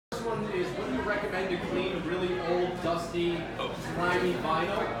recommend to clean really old, dusty, grimy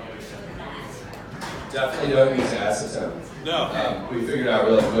vinyl? Definitely don't use acetone. No. We figured out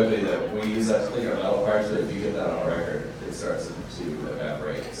really quickly that we use that to clean our metal parts, but if you get that on a record, it starts to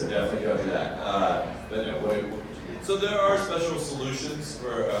evaporate. So definitely don't do that. But no, so there are special solutions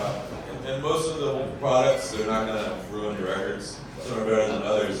for, and most of the products, they're not going to ruin your records. Some are better than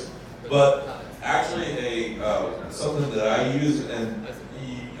others. But actually, something that I use, and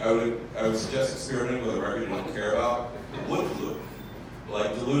I would suggest experimenting with a record you don't care about, wood glue.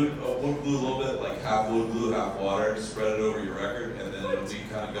 Like dilute wood glue a little bit, like half wood glue, half water, spread it over your record, and then it'll be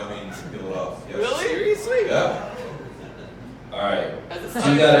kind of gummy and you can peel it off. Yes. Really? Seriously? Yeah. all right.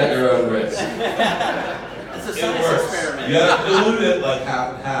 Do that at your own risk. It's a It science works. experiment. You have to dilute it like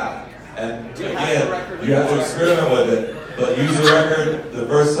half and half. And again, you have to experiment with it. But use a record the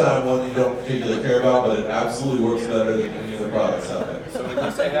first time, one you don't particularly care about, but it absolutely works better than any other products out there. So when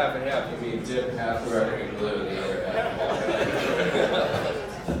you say half and half, you mean dip half the record in glue and the other half in water.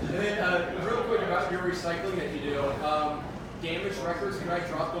 And then, real quick about your recycling that you do. Damaged records, can I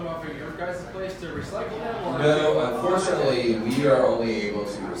drop them off at your guys' place to recycle them? Or No, unfortunately, we are only able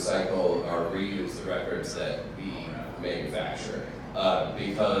to recycle or reuse the records that we manufacture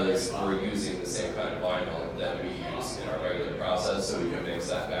because we're using the same kind of vinyl that we use in our regular process, so we can mix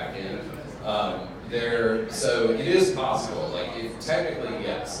that back in. So it is possible. Like, technically,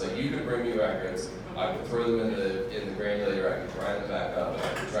 yes. Like, you could bring me records. I could throw them in the granulator. I could grind them back up, and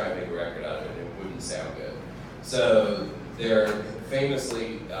I could try and make a record out of it. And it wouldn't sound good. So they're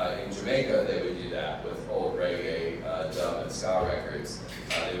famously in Jamaica. They would do that with old reggae, dub, and ska records.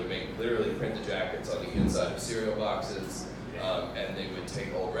 They would literally print the jackets on the inside of cereal boxes, and they would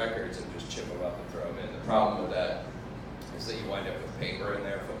take old records and just chip them up and throw them in. The problem with that is that you wind up with paper in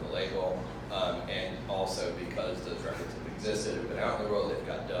there from the label. And also because those records have existed and been out in the world, they've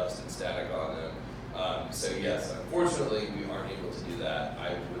got dust and static on them. So yes, unfortunately, we aren't able to do that. I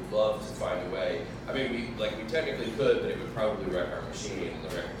would love to find a way. I mean, we technically could, but it would probably wreck our machine and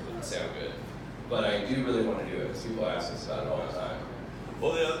the records wouldn't sound good. But I do really want to do it because people ask us about it all the time.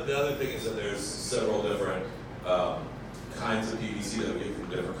 Well, the other thing is that there's several different kinds of PVC that we get from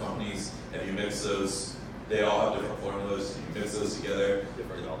different companies, and you mix those. They all have different formulas. You mix those together.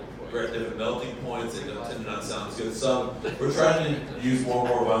 different melting points? We're at different melting points. They don't tend to not sound as good. We're trying to use more and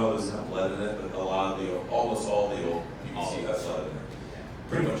more vinyl that doesn't have lead in it, but almost all the old PVC has lead in it.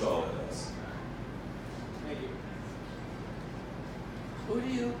 Pretty much all of it does. Thank you. Who do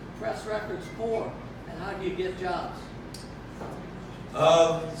you press records for, and how do you get jobs?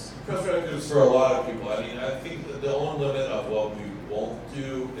 Press records for a lot of people. I mean, I think that the only limit of what we won't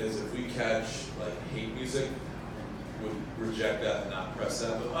do is if we catch like hate music, we'll reject that and not press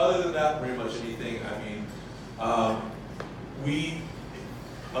that. But other than that, pretty much anything. I mean,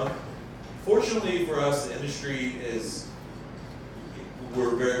 fortunately for us, the industry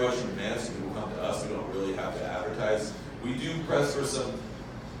we're very much in demand, so people come to us. We don't really have to advertise. We do press for some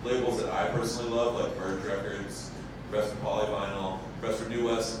labels that I personally love, like Merge Records, press for Polyvinyl, press for New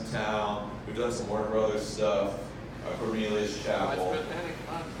West in Town. We've done some Warner Brothers stuff, Cornelius Chapel.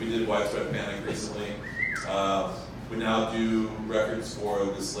 We did Widespread Panic recently. We now do records for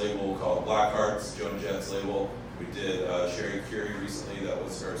this label called Black Hearts, Joan Jett's label. We did Sherry Curie recently, that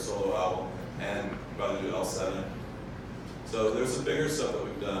was her solo album, and we're about to do L7. So there's some bigger stuff that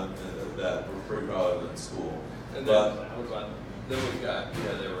we've done that we're pretty proud of in school. And then we've got,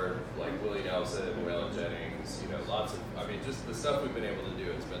 there were like Willie Nelson, Waylon Jennings, lots of, just the stuff we've been able to do,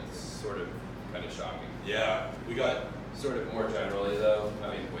 it's been sort of kind of shocking. Yeah, we got sort of more generally though.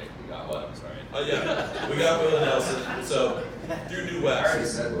 We got what? I'm sorry. Yeah, we got Willie Nelson. So through New West. I already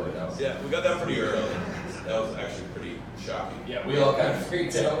said Willie Nelson. Yeah, we got that pretty early. That was actually pretty shocking. Yeah, we all kind of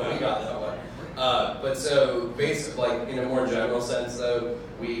freaked out when we got that one. But so basically, like in a more general sense though,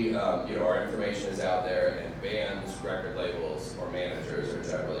 we, our information is out there, and bands, record labels, or managers are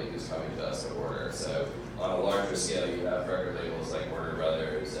generally who's coming to us to order. So on a larger scale, you have record labels like Warner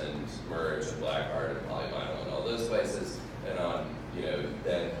Brothers and Merge and Blackheart and Polyvinyl and all those places. And on,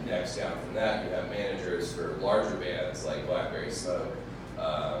 then next down from that, you have managers for larger bands like Blackberry Smoke.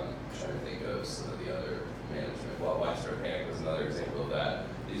 I'm trying to think of some of the other management. Well, Widespread Panic was another example of that.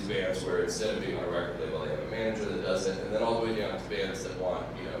 These bands where instead of being on a record label, they have a manager that does it, and then all the way down to bands that want,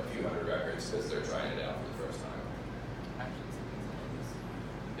 a few hundred records because they're trying it out for the first time.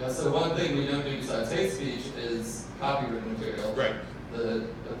 Yeah, so one thing we don't do besides hate speech is copywritten material. Right. The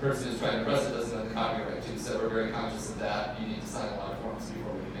person who's trying to press it doesn't have the copyright to, so we're very conscious of that. You need to sign a lot of forms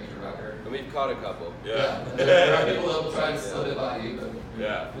before we can make your record. And we've caught a couple. Yeah. And there are people that will try to slip it by you, but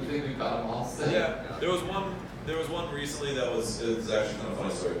we think we've caught them all. So. Yeah. There was one recently that it was actually kind of a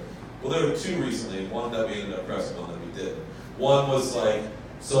funny story. Well, there were two recently. One that we ended up pressing, one that we did. One was like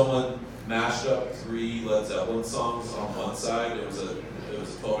someone mashed up 3 Led Zeppelin songs on one side. It was a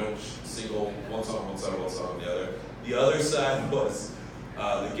 12-inch single, one song on one side, one song on the other. The other side was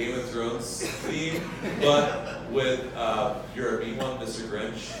the Game of Thrones theme, but with "You're a Mean One, Mr.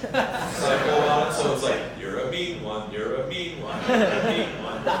 Grinch" cycle on it. So it's like, "You're a mean one, you're a mean one, you're a mean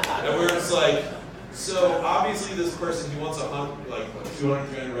one," and we're just like, so obviously this person, he wants 200,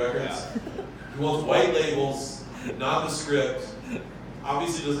 300 records. He wants white labels, nondescript.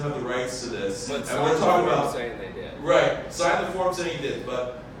 Obviously doesn't have the rights to this. But and we're talking about saying they did. Right, signed the form saying he did,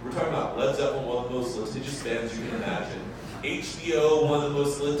 but we're talking about Led Zeppelin, one of the most litigious bands you can imagine. HBO, one of the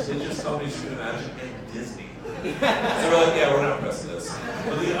most litigious companies you can imagine, and Disney. So we're like, yeah, we're not pressing this.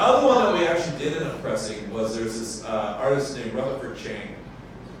 But the other one that we actually did end up pressing was there's this artist named Rutherford Chang.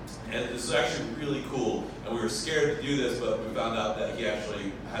 And this is actually really cool. And we were scared to do this, but we found out that he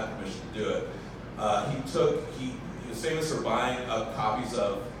actually had permission to do it. He was famous for buying up copies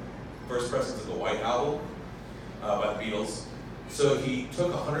of first pressings of the White Album by the Beatles. So he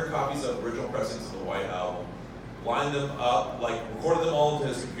took 100 copies of original pressings of the White Album, lined them up, recorded them all into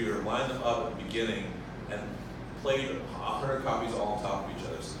his computer, lined them up at the beginning, and played 100 copies all on top of each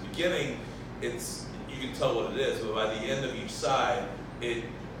other. So in the beginning, you can tell what it is, but by the end of each side,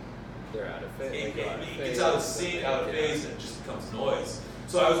 They're out of phase. it gets out of sync, out of phase, and it just becomes noise.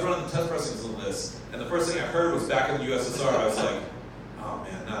 So I was running the test pressings on this, and the first thing I heard was back in the USSR. I was like, oh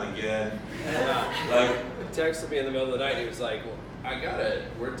man, not again. He texted me in the middle of the night. He was like, "Well,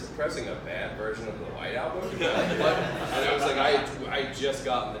 we're pressing a bad version of the White Album." What? And I was like, I just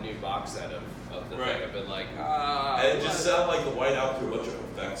gotten the new box set of the thing. I've been like, And it just sounded like the White Album through a bunch of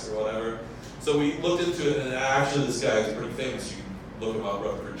effects or whatever. So we looked into it, and actually this guy is pretty famous. You can look him up,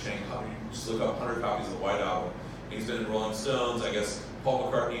 Rutherford Chang. Just look up 100 copies of the White Album. And he's been in Rolling Stones. I guess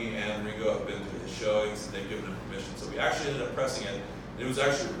Paul McCartney and Ringo have been to his showings, and they've given him permission. So we actually ended up pressing it. It was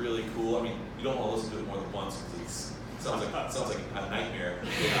actually really cool. I mean, you don't want to listen to it more than once because it sounds like a nightmare.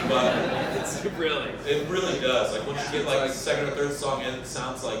 But it really does. Like once you get like the second or third song in, it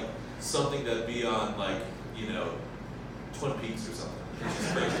sounds like something that'd be on Twin Peaks or something. It's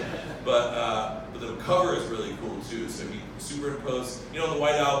just crazy. But the cover is really cool too. So he superimposed, the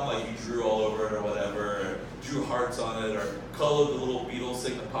White Album, he drew all over it or whatever, or drew hearts on it, or colored the little Beatles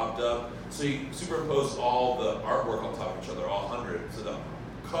thing that popped up. So he superimposed all the artwork on top of each other, all 100. So the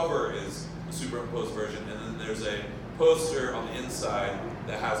cover is a superimposed version, and then there's a poster on the inside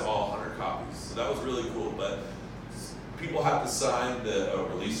that has all 100 copies. So that was really cool. But people have to sign the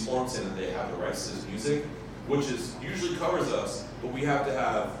release form saying that they have the rights to this music, which usually covers us, but we have to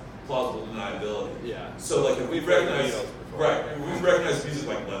have plausible deniability. Yeah. So if we recognize music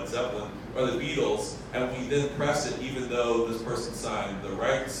like Led Zeppelin or the Beatles, and we then press it, even though this person signed the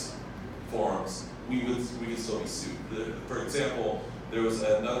rights forms, we could still be sued. For example, there was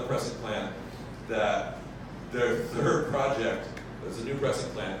another pressing plant that their third project, there's a new pressing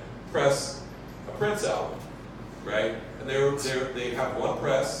plant, pressed a Prince album, right? And they have one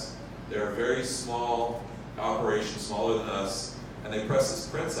press. They're a very small operation, smaller than us, and they pressed this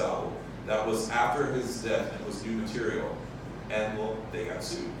Prince album that was after his death, and it was new material, and they got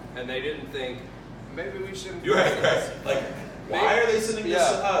sued. And they didn't think, maybe we shouldn't. You're right. Why are they sending this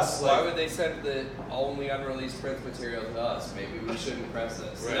to us? Why would they send the only unreleased Prince material to us? Maybe we shouldn't press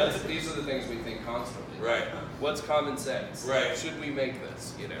this. Right. These are the things we think constantly. Right. What's common sense? Right. Should we make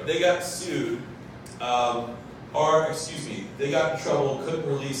this? They got sued, they got in trouble, couldn't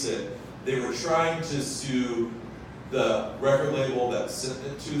release it. They were trying to sue the record label that sent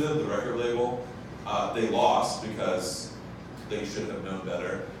it to them, the record label. They lost because they should have known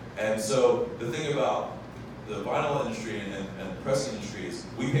better. And so the thing about the vinyl industry and pressing industry is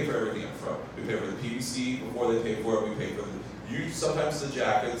we pay for everything up front. We pay for the PVC before they pay for it. We pay for sometimes the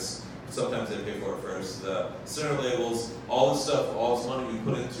jackets, sometimes they pay for it first. The center labels, all this stuff, all this money we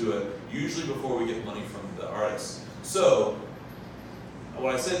put into it, usually before we get money from the artists. So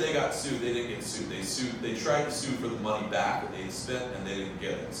when I said they got sued, they didn't get sued. They tried to sue for the money back that they had spent, and they didn't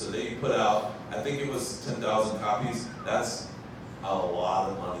get it. So they put out, I think it was 10,000 copies. That's a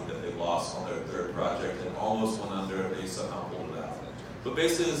lot of money that they lost on their third project, and almost went under. They somehow pulled it out. But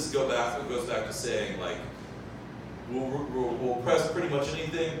basically, this goes back to saying we'll press pretty much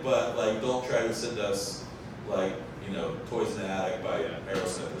anything, but don't try to send us Toys in the Attic by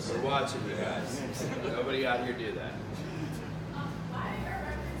Aerosmith or something. We're watching you guys. Nobody out here do that. Why are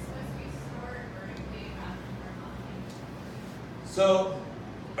records supposed to be stored vertically rather than horizontally? So,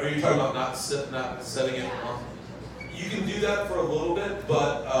 are you talking about not setting it on? You can do that for a little bit,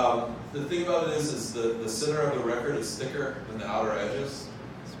 but the thing about it is the center of the record is thicker than the outer edges.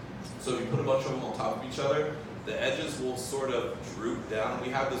 So if you put a bunch of them on top of each other, the edges will sort of droop down. We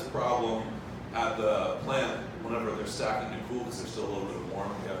have this problem at the plant whenever they're stacking to cool because there's still a little bit warm.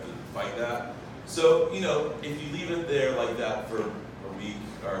 We have to fight that. So, you know, if you leave it there like that for a week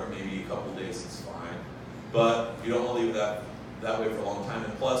or maybe a couple days, it's fine. But you don't want to leave it that way for a long time.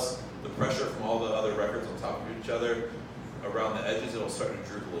 And plus, the pressure from all the other records on top of each other around the edges, it'll start to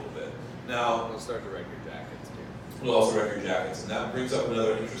droop a little bit. Now, We'll start to wreck your jackets too. it'll also wreck your jackets, and that brings up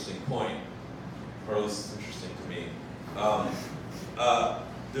another interesting point, or at least it's interesting to me.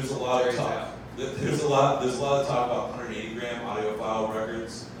 There's a lot of talk. There's a lot of talk about 180 gram audiophile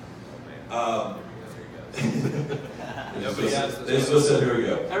records. Nobody has They're supposed to. Here we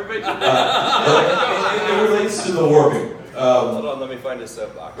go. Everybody It relates to the warping. Hold on, let me find a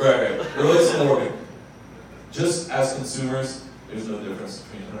soapbox. Right. It relates to the warping. Just as consumers, there's no difference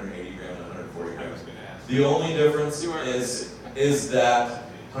between 180 gram and 140 grams. The only difference is that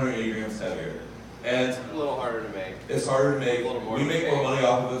 180 grams heavier. And A little harder to make. it's harder to make. A little more We to make make. more money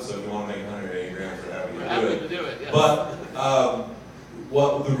off of it, so if you want to make 180 grams, we're happy We're to happy do it. to do it, yes. But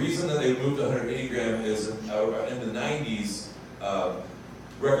what the reason that they moved to 180 gram is in the 90s,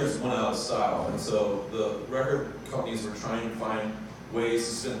 records went out of style, and so the record companies were trying to find ways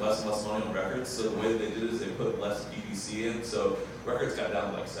to spend less and less money on records. So the way that they did is they put less PVC in, so records got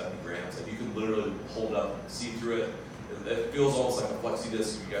down to like 70 grams. Like you can literally hold up, see through it. It feels almost like a flexi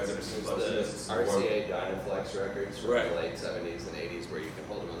disc. If you guys ever seen flexi discs? RCA Dynaflex records from Right. the late 70s and 80s where you can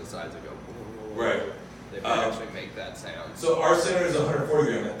hold them on the sides and go. Right. They can actually make that sound. So our standard is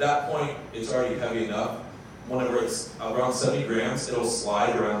 140 gram. At that point, it's already heavy enough. Whenever it's around 70 grams, it'll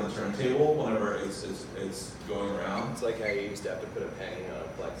slide around the turntable whenever it's going around. It's like how you used to have to put a penny on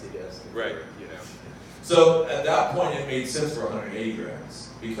a flexi disc. Right. You know. So at that point, it made sense for 180 grams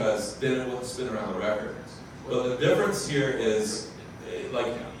because then it wouldn't spin around the records. But the difference here is,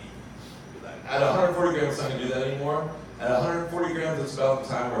 like, at 140 grams, it's not going to do that anymore. At 140 grams, it's about the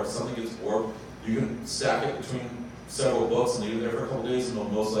time where if something gets warped, you can stack it between several books and leave it there for a couple days, and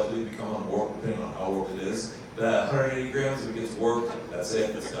it'll most likely become unwarped depending on how warped it is. But at 180 grams, if it gets warped, that's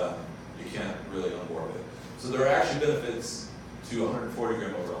it, it's done. You can't really unwarp it. So there are actually benefits to 140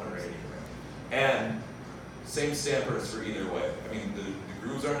 gram over 180 gram. And same stampers for either way. I mean, the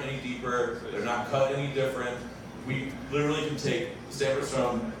grooves aren't any deeper, they're not cut any different. We literally can take stampers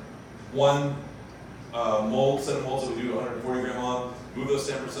from one set of molds that we do 140 gram on, move those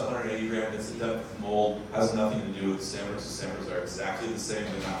stampers to 180 gram, it's the depth of the mold, has nothing to do with the stampers. The stampers are exactly the same,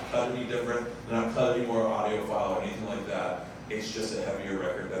 they're not cut any different, they're not cut any more audiophile or anything like that. It's just a heavier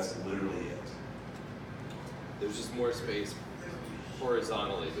record, that's literally it. There's just more space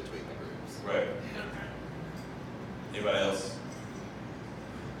horizontally between the grooves. Right. Anybody else?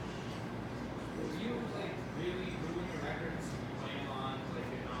 Do you like really ruin your records playing on like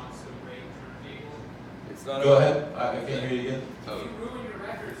a not so great turntable? It's not Go ahead, I can't hear you again. Do you ruin your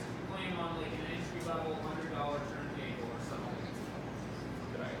records if you're playing on like an entry level $100 turntable or something?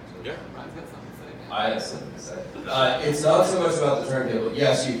 Yeah. Ryan's got something to say. I have something to say. It's not so much about the turntable.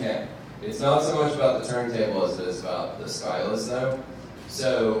 Yes, you can. It's not so much about the turntable as it is about the stylus, though.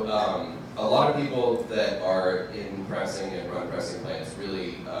 So a lot of people that are in pressing and run pressing plants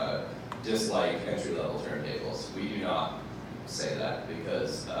really dislike entry-level turntables. We do not say that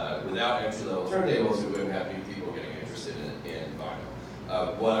because without entry-level turntables, we wouldn't have new people getting interested in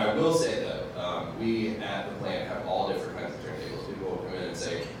vinyl. What I will say though, we at the plant have all different kinds of turntables. People will come in and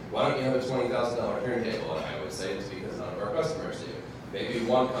say, why don't you have a $20,000 turntable? And I would say it's because none of our customers do. Maybe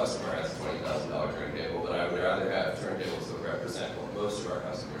one customer has a $20,000 turntable, but I would rather have turntables that represent what most of our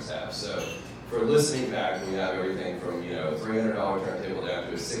customers have. So for listening back, we have everything from $300 turntable down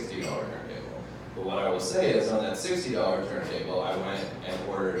to a $60 turntable. But what I will say is on that $60 turntable, I went and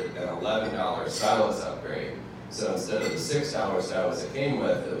ordered an $11 stylus upgrade. So instead of the $6 stylus it came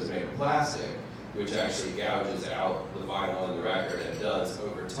with, it was made of plastic, which actually gouges out the vinyl in the record and does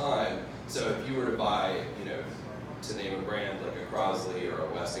over time. So if you were to buy, to name a brand like a Crosley or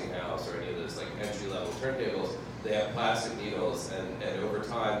a Westinghouse or any of those like entry-level turntables, they have plastic needles and over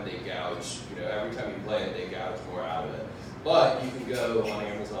time they gouge, every time you play it, they gouge more out of it. But you can go on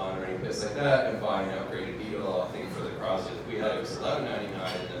Amazon or any place like that and buy an upgraded needle. I think for the Crosley that we had, it was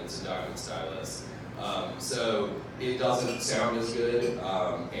 $11.99 and then it's a diamond stylus. So it doesn't sound as good,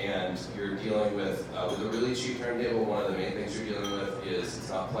 and you're dealing with a really cheap turntable. One of the main things you're dealing with is it's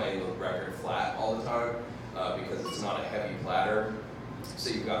not playing the record flat all the time because it's not a heavy platter. So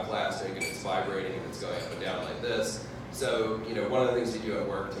you've got plastic and it's vibrating and it's going up and down like this. So one of the things you do at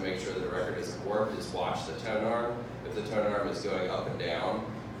work to make sure that a record isn't warped is watch the tone arm. If the tone arm is going up and down,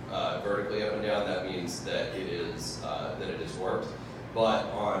 vertically up and down, that means that it is warped. but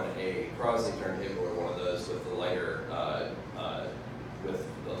on a Crosley turntable or one of those with the lighter, what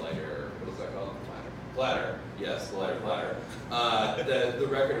is that called? Platter. Yes, the lighter platter. The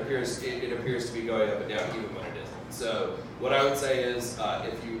record appears to be going up and down even when it isn't. So what I would say is,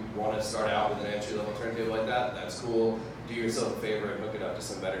 if you want to start out with an entry-level turntable like that, that's cool. Do yourself a favor and hook it up to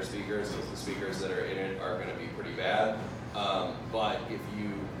some better speakers, because the speakers that are in it are going to be pretty bad. But if you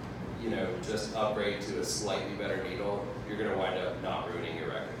just upgrade to a slightly better needle, you're going to wind up not ruining your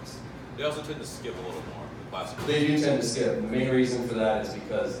records. They also tend to skip a little more. The classical. They do tend to skip. The main reason for that is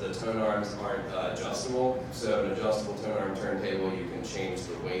because the tone arms aren't adjustable. So an adjustable tone arm turntable, you can change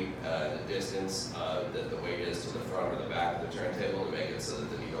the weight, the distance that the weight is to the front or the back of the turntable to make it so that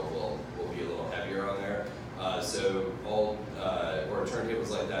the needle will be a little heavier on there. So or turntables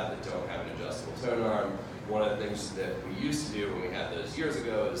like that don't have an adjustable tone arm. One of the things that we used to do when we had those years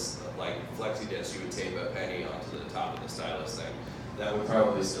ago is like flexi discs, you would tape a penny onto the top of the stylus thing. That would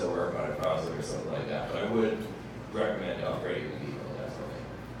probably still work on a Crosley or something like that, but I would recommend upgrading the needle, definitely.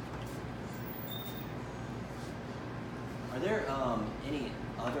 Are there any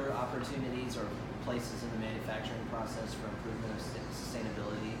other opportunities or places in the manufacturing process for improvement of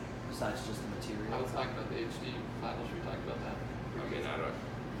sustainability besides just the material? I was talking about the HD vinyl. Should we talk about that? I mean, I'm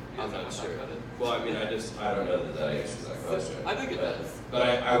You guys not wanna sure. talk about it? Well, I mean, I don't know that answers that question. I think it does. But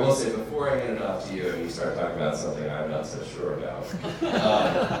I will say, before I hand it off to you and you start talking about something I'm not so sure about,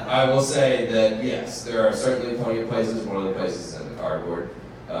 I will say that yes, there are certainly plenty of places. One of the places is in the cardboard.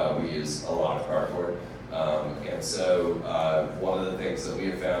 We use a lot of cardboard. And so one of the things that we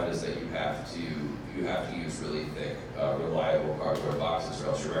have found is that you have to use really thick, reliable cardboard boxes,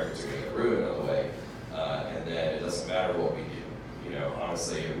 or else your records are going to get ruined on the way. And then it doesn't matter what we do. You know,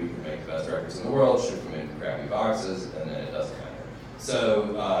 honestly, we can make the best records in the world, ship them in crappy boxes, and then it doesn't matter. So,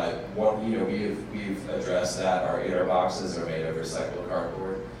 we've addressed that. Our inner boxes are made of recycled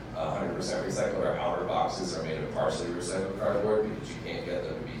cardboard, 100% recycled. Our outer boxes are made of partially recycled cardboard because you can't get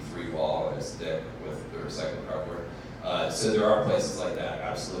them to be 3-wall and as thick with the recycled cardboard. So there are places like that.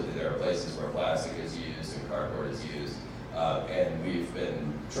 Absolutely, there are places where plastic is used and cardboard is used, and we've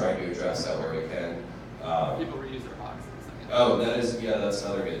been trying to address that where we can. People reuse their boxes. Oh, that's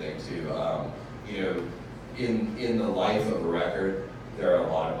another good thing too. In the life of a record, there are a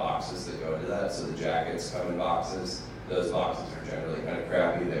lot of boxes that go into that. So the jackets come in boxes. Those boxes are generally kind of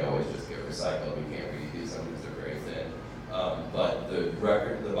crappy. They always just get recycled. We can't reuse them because they're very thin. But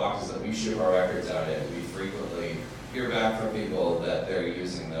the boxes that we ship our records out in, we frequently hear back from people that they're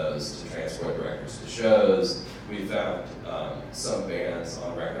using those to transport the records to shows. We found some bands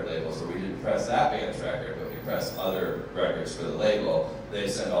on record labels where we didn't press that band's record, but we pressed other records for the label. They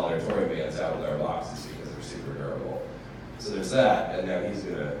send all their touring bands out with our boxes because they're super durable. So there's that, and now he's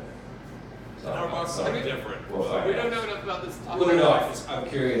gonna talk Our about boxes are something. different. We'll find We out. don't know enough about this topic. Well, no, I'm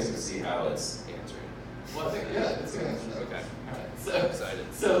curious to see how it's answered. Well, I think, yeah, it's going to answer that. Okay. Alright, I'm excited.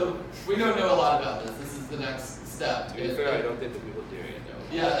 so we don't know a lot about this. This is the next step. To be fair, I don't think the people doing it know.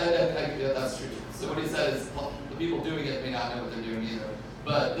 Yeah, that's true. So what he said is the people doing it may not know what they're doing either.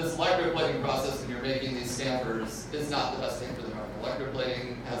 But this electroplating process when you're making these stampers is not the best thing for the market.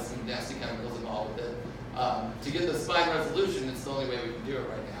 Electroplating has some nasty chemicals involved with it. To get the spine resolution, it's the only way we can do it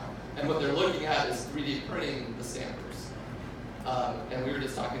right now. And what they're looking at is 3D printing the stampers. And we were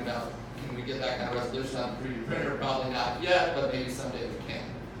just talking about, can we get that kind of resolution on a 3D printer? Probably not yet, but maybe someday we can.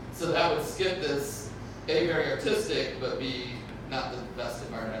 So that would skip this, A, very artistic, but B, not the best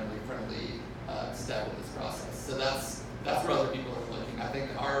environmentally friendly step in this process. So that's where other people are looking. I think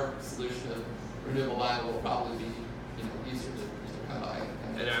our solution of renewable vinyl will probably be easier to come by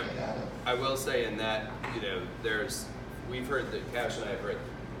and I will say in that, we've heard that Cash and I have heard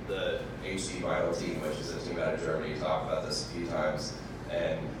The HD Vinyl team, which is a team out of Germany, talk about this a few times,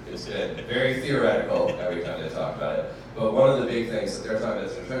 and it's been very theoretical every time they talk about it. But one of the big things that they're talking about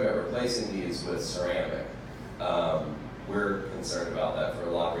is they're talking about replacing these with ceramic. We're concerned about that for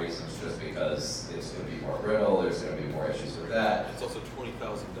a lot of reasons, just because it's going to be more brittle, there's going to be more issues with that. It's also $20,000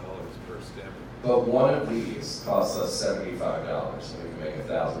 per stamper. But one of these costs us $75, and we can make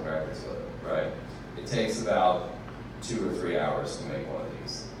 1,000 records with it, right? It takes about 2 or 3 hours to make one of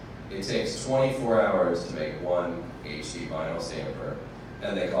these. It takes 24 hours to make one HD vinyl stamper,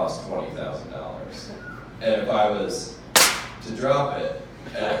 and they cost $20,000. And if I was to drop it,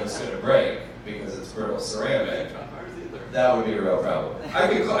 and it was going to break because it's brittle ceramic, that would be a real problem. I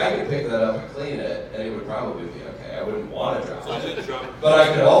could pick that up and clean it, and it would probably be okay. I wouldn't want to drop it. But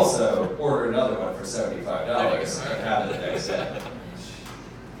I could also order another one for $75 and have it the next day.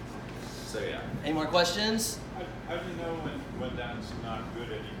 So yeah. Any more questions? How do you know when that's not good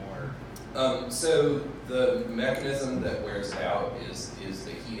anymore? So the mechanism that wears it out is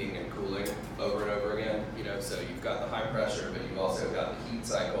the heating and cooling over and over again. You know, so you've got the high pressure, but you've also got the heat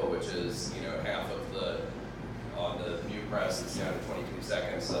cycle, which is, you know, half of on the new press it's down to 22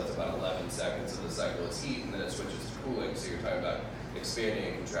 seconds, so that's about 11 seconds of the cycle is heat, and then it switches to cooling. So you're talking about expanding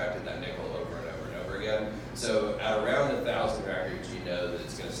and contracting that nickel over and over and over again. So at around 1,000 records, you know that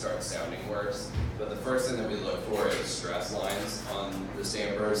it's going to start sounding worse. But the first thing that we look for is stress lines on the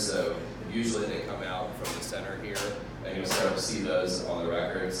stampers. So usually they come out from the center here, and you'll start to see those on the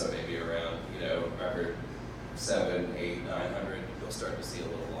record. So maybe around, you know, record 7, 8, 900, you'll start to see a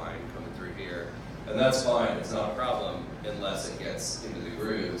little line coming through here. And that's fine, it's not a problem unless it gets into the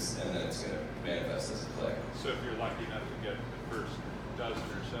grooves, and then it's going to manifest as a click. So if you're lucky enough to get the first dozen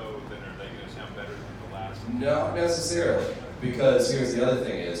or so, then are they going to sound better than the last? Not necessarily, because here's the other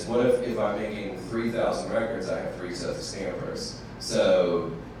thing is, what if I'm making 3,000 records, I have 3 sets of stampers?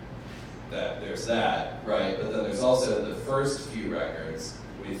 So there's that, right? But then there's also the first few records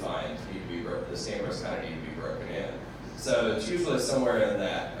we find need to be the stampers kind of need to be broken in. So it's usually somewhere in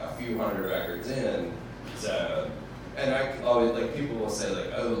that a few hundred records in. So, and I always, like, people will say,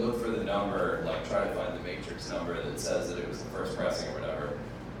 like, oh, look for the number, like try to find the matrix number that says that it was the first pressing or whatever.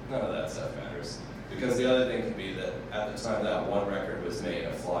 None of that stuff matters. Because the other thing could be that at the time that one record was made,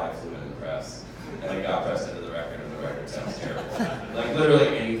 a fly flew in the press, and it got pressed into the record, and the record sounds terrible. Like,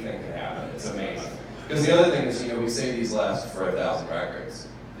 literally anything can happen. It's amazing. Because the other thing is, you know, we say these last for 1,000 records.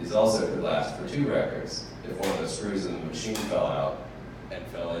 These also could last for 2 records if one of the screws in the machine fell out and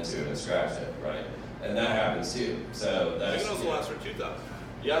fell into it and scratched it, right? And that happens too. So that's. It can also last for 2,000.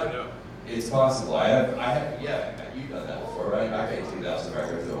 Yeah, no. It's possible. I have. Yeah, you've done that before, right? I paid 2,000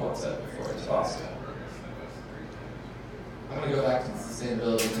 records in one set before. It's possible. I'm going to go back to the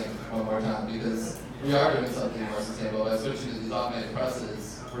sustainability thing one more time, because we are doing something more sustainable. By switching to these automated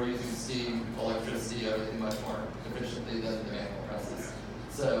presses, we're using steam, electricity, everything much more efficiently than the manual presses.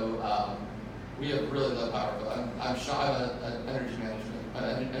 So we have really low power bill. I'm shocked. I'm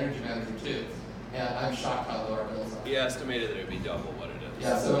an energy manager too, and I'm shocked how low our bills are. He estimated that it would be double what it is.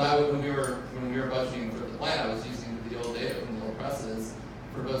 Yeah. So when we were budgeting for the plant, I was using the old data from the old presses.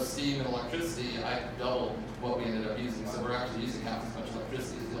 For both steam and electricity, I doubled what we ended up using. So we're actually using half as much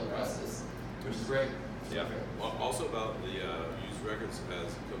electricity as the old presses, which is great. Yeah. Well, also about the used records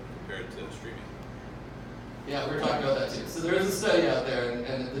as compared to streaming. Yeah, we were talking about that too. So there is a study out there,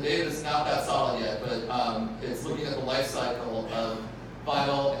 and the data is not that solid yet, but it's looking at the life cycle of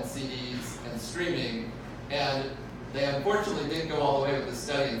vinyl and CDs and streaming, and they unfortunately didn't go all the way with the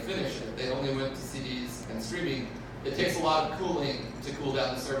study and finish it. They only went to CDs and streaming. It takes a lot of cooling to cool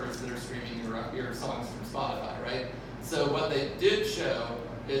down the servers that are streaming your songs from Spotify, right? So what they did show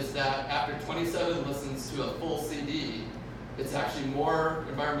is that after 27 listens to a full CD, it's actually more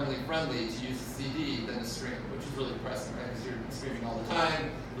environmentally friendly to use a CD than a stream, which is really depressing, right? Because you're streaming all the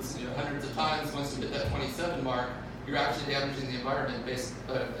time, listening to it hundreds of times. Once you hit that 27 mark, you're actually damaging the environment as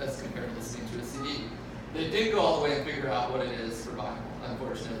compared to listening to a CD. They did go all the way and figure out what it is for vinyl,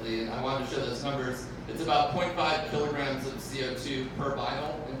 unfortunately, and I wanted to show those numbers. It's about 0.5 kilograms of CO2 per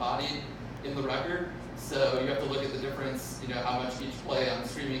vinyl embodied in the record. So you have to look at the difference, you know, how much each play on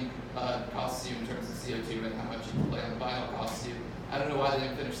streaming costs you in terms of CO2 and how much each play on vinyl costs you. I don't know why they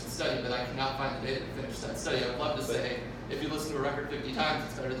didn't finish the study, but I cannot find the data to finish that study. I would love to say, if you listen to a record 50 times,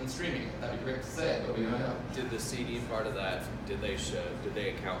 it's better than streaming it. That'd be great to say, but we don't know. Did the CD part of that, did they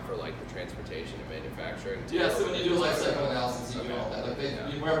account for like the transportation and manufacturing too? Yeah, so when you do a life cycle analysis, you do all that. Like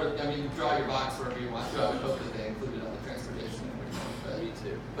you draw your box wherever you want to. I would hope that they included all the transportation and everything. But, Me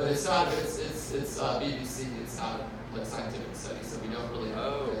too. But it's not, it's BBC, it's not like scientific study, so we don't really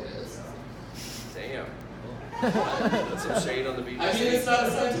know what it is. Damn. That's some shade on the BBC. I mean, it's not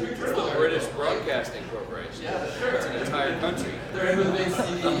a scientific journal. The British Broadcasting Corporation. Yeah, sure. It's an entire country. They're in with a big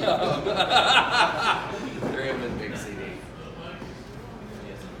CD. They're in with a big CD.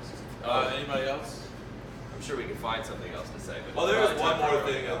 Anybody else? I'm sure we can find something else to say. But Well, there is one more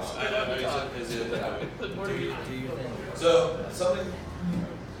thing. So something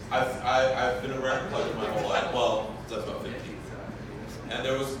I've been a record collector my whole life. Well, that's about 15. And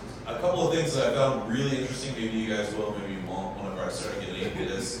there was a couple of things that I found really interesting. Maybe you guys will, maybe you won't. Whenever I started getting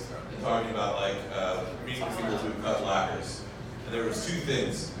into this, and talking about like meeting people who cut lacquers. And there was 2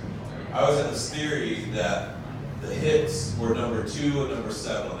 things. I always had this theory that the hits were number 2 and number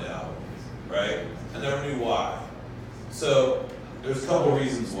 7 on the album, right? I never knew why. So there's a couple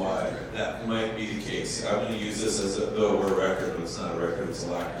reasons why that might be the case. I'm going to use this as though we're a record, but it's not a record, it's a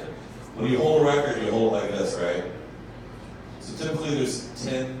lacquer. When you hold a record, you hold it like this, right? So typically there's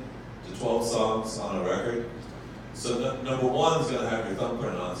 10 to 12 songs on a record. So number one is going to have your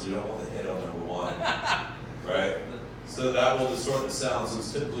thumbprint on, so you don't want to hit on number one, right? So that will distort the sound, so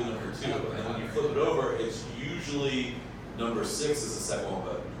it's typically number two. And then when you flip it over, it's usually number 6 is the second one,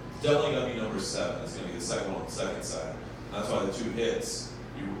 but it's definitely going to be number 7. It's going to be the second one on the second side. And that's why the 2 hits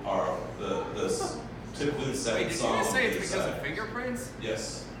you are typically the second Wait, did song. you just say on it's the because side. of fingerprints?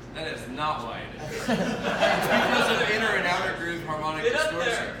 Yes. That is not why it is. It's because of inner and outer groove harmonic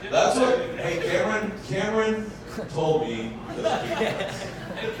distortion. That's what. Hey, Cameron told me.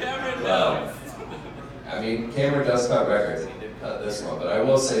 And Cameron Well, knows. I mean, Cameron does cut records, and he did cut this one, but I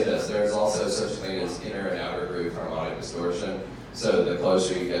will say this, there's also such a thing as inner and outer groove harmonic distortion. So the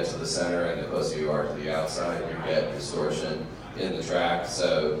closer you get to the center and the closer you are to the outside, you get distortion in the track.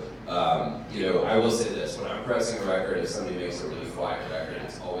 So, I will say this, when I'm pressing a record, if somebody makes a really quiet record,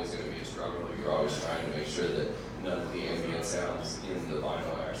 it's always going to be a struggle. You're always trying to make sure that none of the ambient sounds in the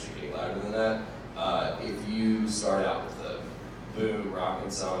vinyl are actually getting louder than that. If you start out with a boom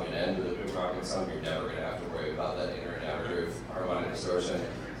rockin' song and end with a boom rockin' song, you're never going to have to worry about that inner and outer groove harmonic distortion.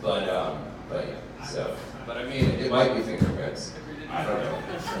 But yeah, so. But I mean, it might be fingerprints. I don't know.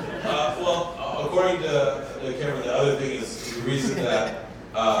 Well, according to Cameron, the other thing is the reason that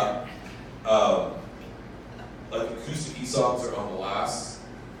like acoustic songs are on the last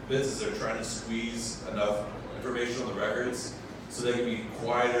bits is they're trying to squeeze enough information on the records so they can be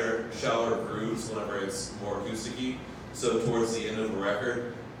quieter, shallower grooves whenever it's more acoustic-y. So towards the end of a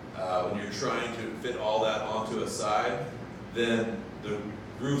record, when you're trying to fit all that onto a side, then the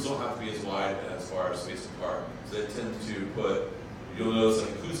grooves don't have to be as wide and as far spaced apart. So they tend to put, you'll notice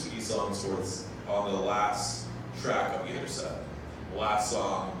like acoustic songs towards on the last track of either side. The last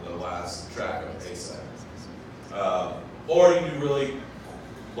song, the last track of A side. Or you do really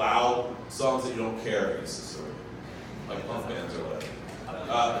loud songs that you don't care if it's the story, like punk bands or whatever.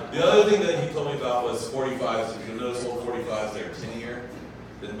 The other thing that he told me about was 45s. If you notice old 45s, they're tinnier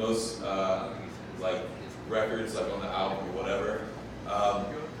than most like records, like on the album or whatever.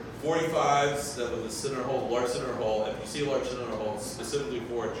 45s that with a center hole, large center hole. If you see a large center hole, it's specifically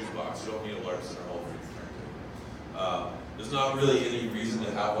for a jukebox. You don't need a large center hole for your turntable. There's not really any reason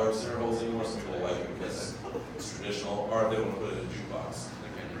to have large center holes anymore. Some people like it because it's traditional, or they want to put it in a jukebox.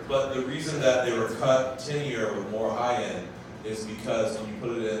 But the reason that they were cut tinnier with more high end is because when you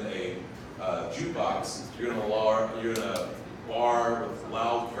put it in a jukebox, you're in a bar with a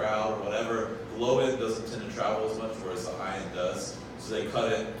loud crowd or whatever. The low end doesn't tend to travel as much, whereas the high end does. So they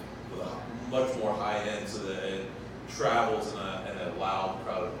cut it with a much more high end so that it travels in a loud,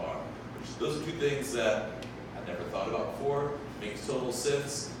 crowded bar. Those are two things that I never thought about before. Makes total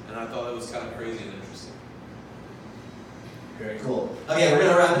sense, and I thought it was kind of crazy and interesting. Very cool. Okay, we're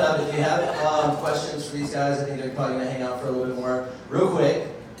gonna wrap it up. If you have questions for these guys, I think they're probably gonna hang out for a little bit more. Real quick,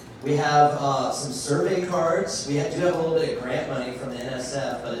 we have some survey cards. We do have a little bit of grant money from the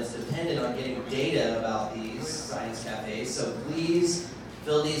NSF, but it's dependent on getting data about these science cafes. So please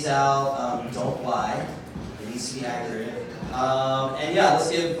fill these out. Don't lie. It needs to be accurate. And yeah, let's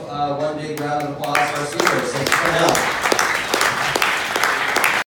give one big round of applause for our speakers. Thank you.